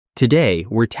Today,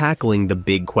 we're tackling the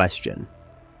big question: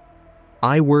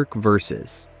 iWork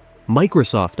versus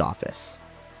Microsoft Office.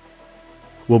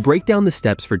 We'll break down the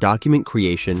steps for document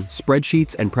creation,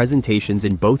 spreadsheets, and presentations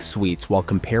in both suites while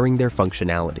comparing their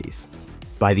functionalities.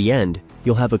 By the end,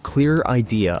 you'll have a clearer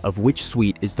idea of which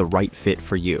suite is the right fit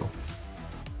for you.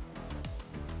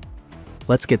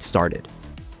 Let's get started.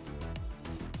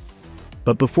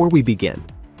 But before we begin,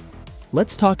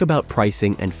 let's talk about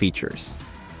pricing and features.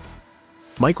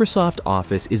 Microsoft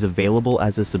Office is available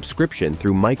as a subscription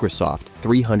through Microsoft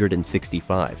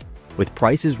 365, with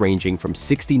prices ranging from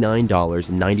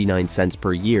 $69.99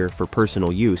 per year for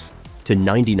personal use to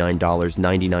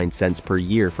 $99.99 per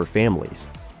year for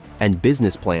families, and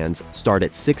business plans start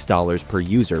at $6 per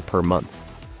user per month.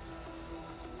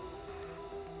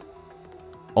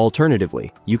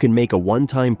 Alternatively, you can make a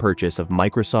one-time purchase of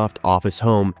Microsoft Office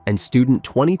Home and Student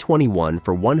 2021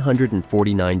 for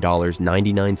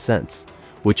 $149.99,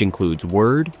 which includes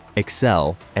Word,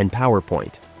 Excel, and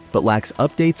PowerPoint, but lacks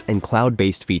updates and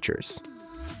cloud-based features.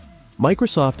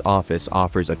 Microsoft Office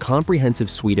offers a comprehensive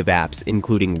suite of apps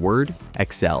including Word,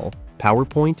 Excel,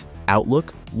 PowerPoint,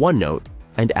 Outlook, OneNote,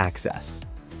 and Access.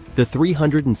 The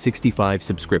 365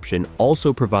 subscription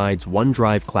also provides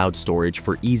OneDrive cloud storage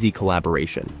for easy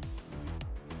collaboration.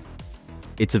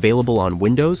 It's available on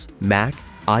Windows, Mac,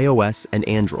 iOS, and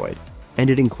Android, and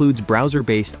it includes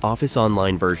browser-based Office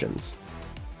Online versions.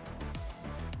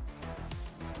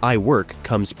 iWork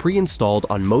comes pre-installed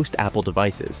on most Apple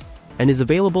devices and is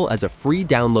available as a free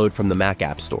download from the Mac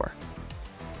App Store.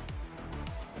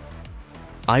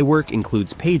 iWork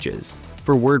includes Pages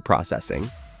for word processing,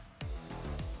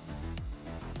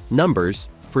 Numbers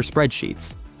for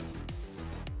spreadsheets,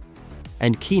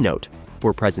 and Keynote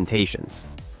for presentations.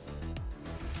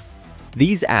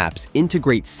 These apps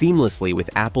integrate seamlessly with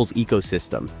Apple's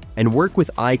ecosystem and work with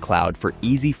iCloud for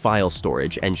easy file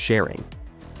storage and sharing.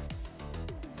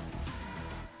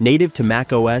 Native to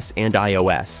macOS and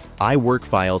iOS, iWork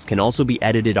files can also be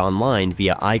edited online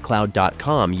via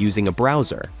iCloud.com using a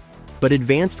browser, but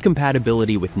advanced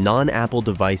compatibility with non-Apple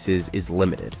devices is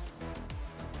limited.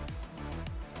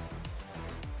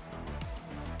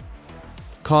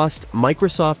 Cost: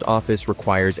 Microsoft Office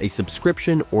requires a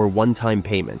subscription or one-time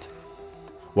payment,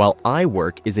 while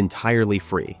iWork is entirely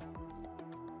free.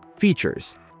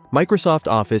 Features: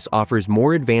 Microsoft Office offers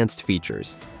more advanced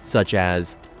features, such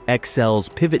as Excel's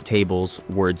pivot tables,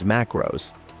 Word's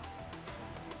macros,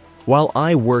 while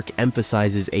iWork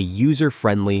emphasizes a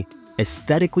user-friendly,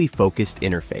 aesthetically focused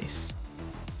interface.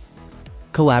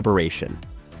 Collaboration: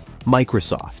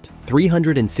 Microsoft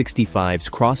 365's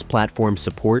cross-platform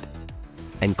support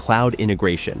and cloud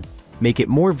integration make it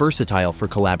more versatile for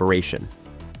collaboration,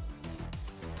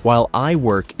 while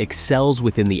iWork excels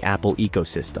within the Apple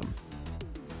ecosystem.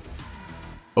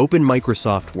 Open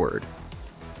Microsoft Word.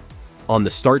 On the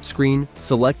Start screen,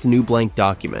 select New Blank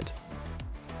Document,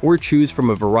 or choose from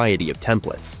a variety of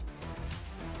templates.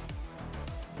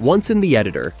 Once in the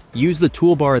editor, use the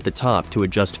toolbar at the top to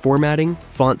adjust formatting,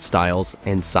 font styles,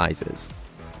 and sizes.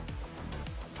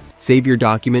 Save your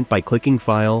document by clicking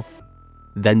File,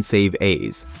 then Save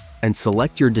As, and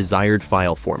select your desired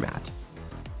file format.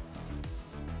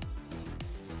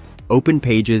 Open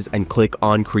Pages and click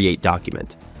on Create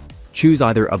Document. Choose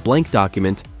either a blank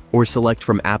document or select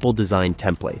from Apple-designed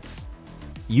templates.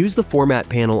 Use the Format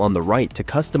panel on the right to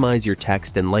customize your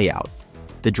text and layout.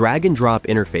 The drag-and-drop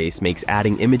interface makes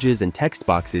adding images and text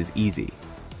boxes easy.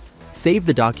 Save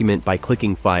the document by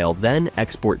clicking File, then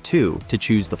Export to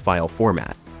choose the file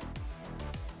format.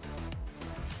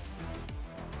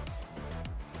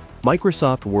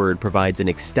 Microsoft Word provides an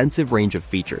extensive range of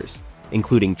features,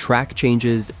 including track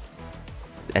changes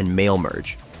and mail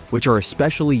merge, which are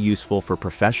especially useful for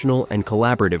professional and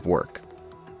collaborative work.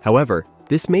 However,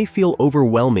 this may feel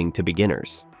overwhelming to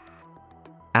beginners.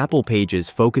 Apple Pages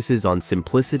focuses on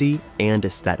simplicity and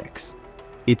aesthetics.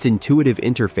 Its intuitive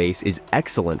interface is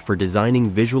excellent for designing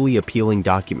visually appealing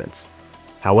documents.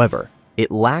 However,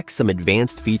 it lacks some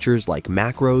advanced features like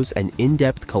macros and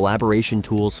in-depth collaboration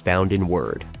tools found in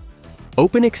Word.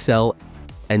 Open Excel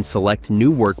and select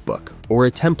New Workbook or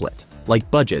a template,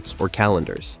 like budgets or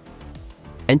calendars.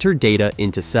 Enter data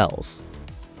into cells.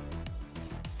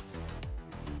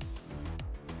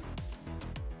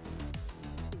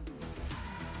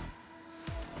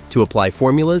 To apply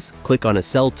formulas, click on a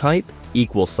cell type,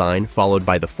 =, followed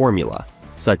by the formula,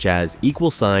 such as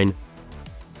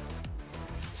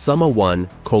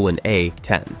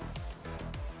 =summa1:A10.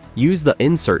 Use the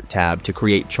Insert tab to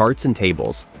create charts and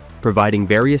tables, providing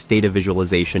various data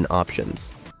visualization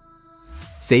options.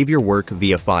 Save your work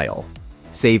via file.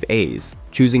 Save As,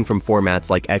 choosing from formats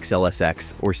like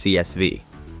XLSX or CSV.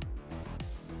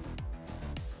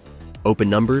 Open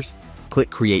Numbers, click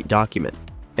Create Document,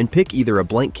 and pick either a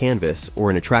blank canvas or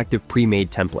an attractive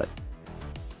pre-made template.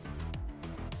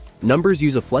 Numbers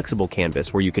use a flexible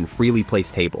canvas where you can freely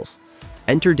place tables,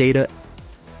 enter data,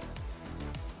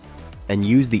 and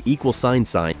use the equal sign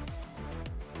to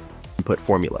input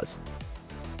formulas.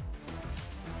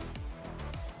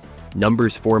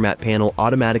 Numbers Format panel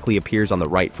automatically appears on the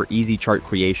right for easy chart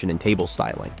creation and table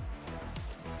styling.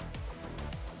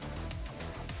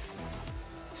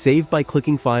 Save by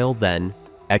clicking File, then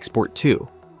Export to.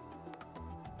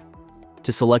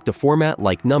 To select a format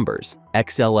like Numbers,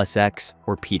 XLSX,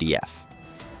 or PDF.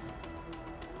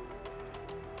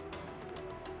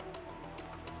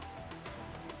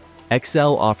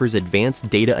 Excel offers advanced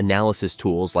data analysis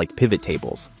tools like pivot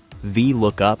tables,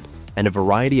 VLOOKUP, and a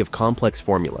variety of complex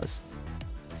formulas,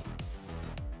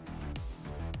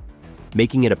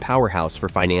 making it a powerhouse for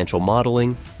financial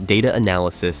modeling, data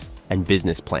analysis, and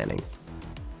business planning.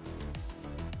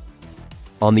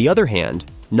 On the other hand,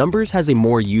 Numbers has a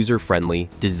more user-friendly,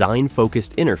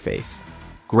 design-focused interface,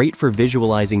 great for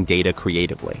visualizing data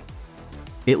creatively.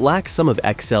 It lacks some of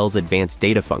Excel's advanced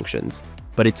data functions,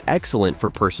 but it's excellent for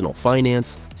personal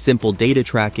finance, simple data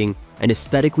tracking, and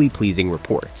aesthetically pleasing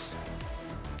reports.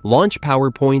 Launch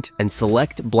PowerPoint and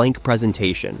select Blank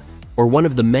Presentation, or one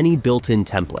of the many built-in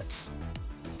templates.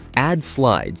 Add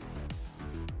slides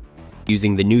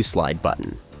using the New Slide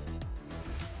button.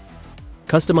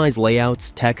 Customize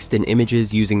layouts, text, and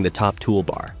images using the top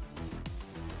toolbar.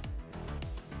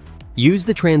 Use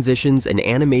the Transitions and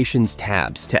Animations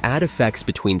tabs to add effects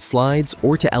between slides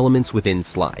or to elements within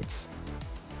slides.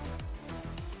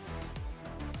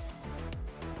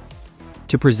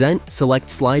 To present, select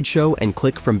Slideshow and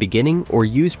click from Beginning or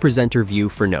use Presenter View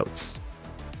for notes.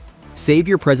 Save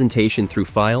your presentation through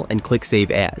File and click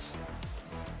Save As.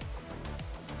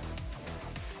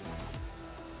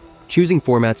 Choosing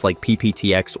formats like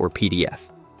PPTX or PDF.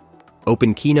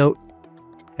 Open Keynote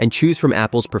and choose from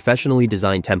Apple's professionally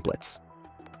designed templates.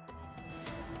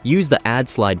 Use the Add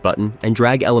Slide button and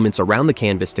drag elements around the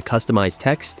canvas to customize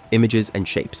text, images, and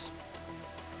shapes.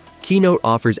 Keynote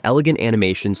offers elegant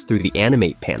animations through the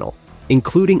Animate panel,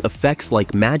 including effects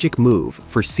like Magic Move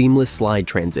for seamless slide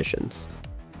transitions.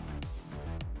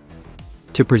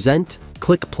 To present,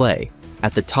 click Play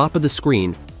at the top of the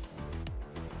screen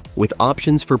with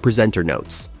options for presenter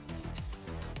notes.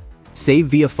 Save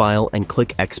via file and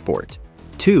click Export.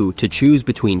 2 to choose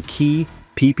between key,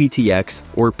 PPTX,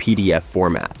 or PDF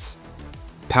formats.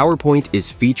 PowerPoint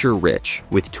is feature-rich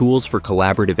with tools for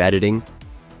collaborative editing,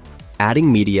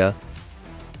 adding media,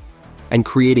 and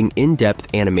creating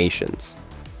in-depth animations.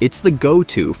 It's the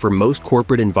go-to for most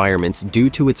corporate environments due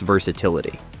to its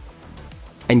versatility.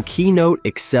 And Keynote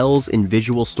excels in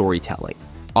visual storytelling,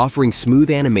 offering smooth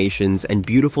animations and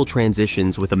beautiful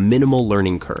transitions with a minimal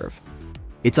learning curve.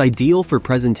 It's ideal for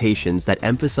presentations that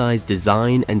emphasize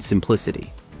design and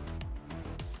simplicity.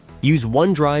 Use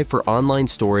OneDrive for online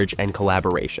storage and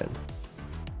collaboration.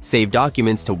 Save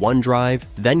documents to OneDrive,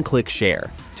 then click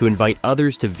Share to invite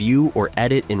others to view or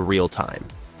edit in real time.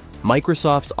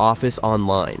 Microsoft's Office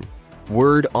Online,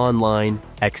 Word Online,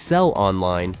 Excel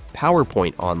Online,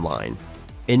 PowerPoint Online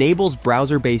enables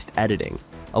browser-based editing,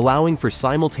 allowing for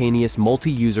simultaneous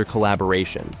multi-user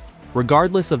collaboration,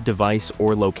 regardless of device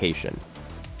or location.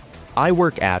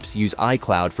 iWork apps use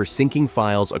iCloud for syncing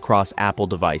files across Apple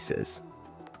devices.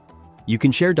 You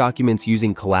can share documents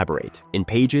using Collaborate in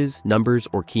Pages, Numbers,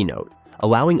 or Keynote,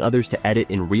 allowing others to edit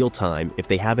in real time if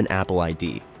they have an Apple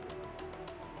ID.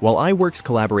 While iWork's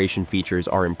collaboration features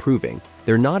are improving,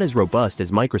 they're not as robust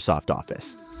as Microsoft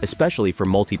Office, especially for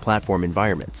multi-platform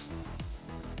environments.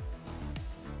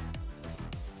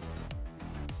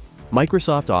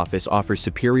 Microsoft Office offers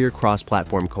superior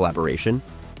cross-platform collaboration,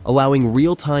 allowing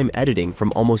real-time editing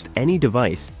from almost any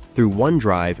device through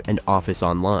OneDrive and Office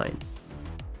Online.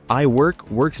 iWork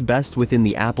works best within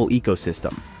the Apple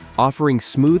ecosystem, offering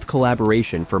smooth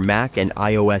collaboration for Mac and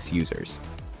iOS users.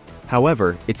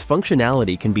 However, its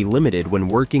functionality can be limited when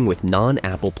working with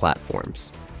non-Apple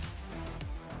platforms.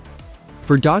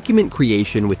 For document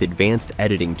creation with advanced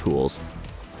editing tools,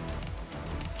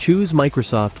 choose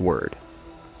Microsoft Word.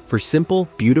 For simple,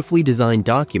 beautifully designed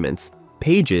documents,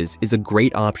 Pages is a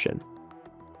great option.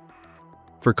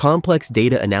 For complex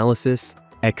data analysis,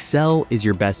 Excel is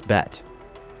your best bet.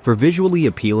 For visually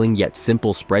appealing yet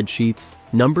simple spreadsheets,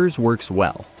 Numbers works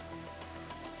well.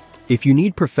 If you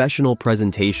need professional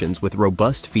presentations with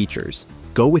robust features,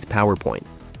 go with PowerPoint.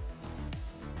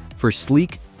 For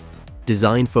sleek,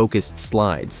 design-focused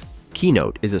slides,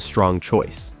 Keynote is a strong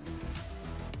choice.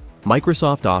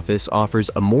 Microsoft Office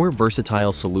offers a more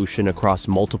versatile solution across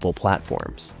multiple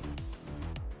platforms.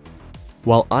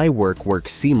 while iWork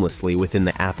works seamlessly within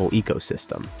the Apple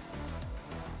ecosystem.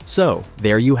 So,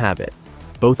 there you have it.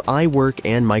 Both iWork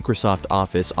and Microsoft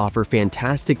Office offer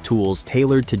fantastic tools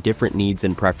tailored to different needs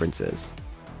and preferences.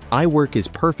 iWork is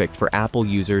perfect for Apple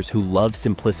users who love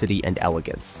simplicity and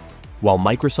elegance, while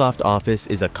Microsoft Office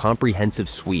is a comprehensive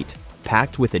suite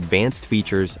packed with advanced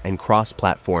features and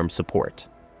cross-platform support.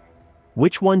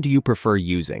 Which one do you prefer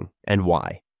using, and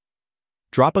why?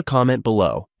 Drop a comment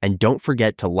below, and don't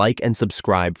forget to like and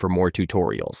subscribe for more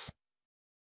tutorials.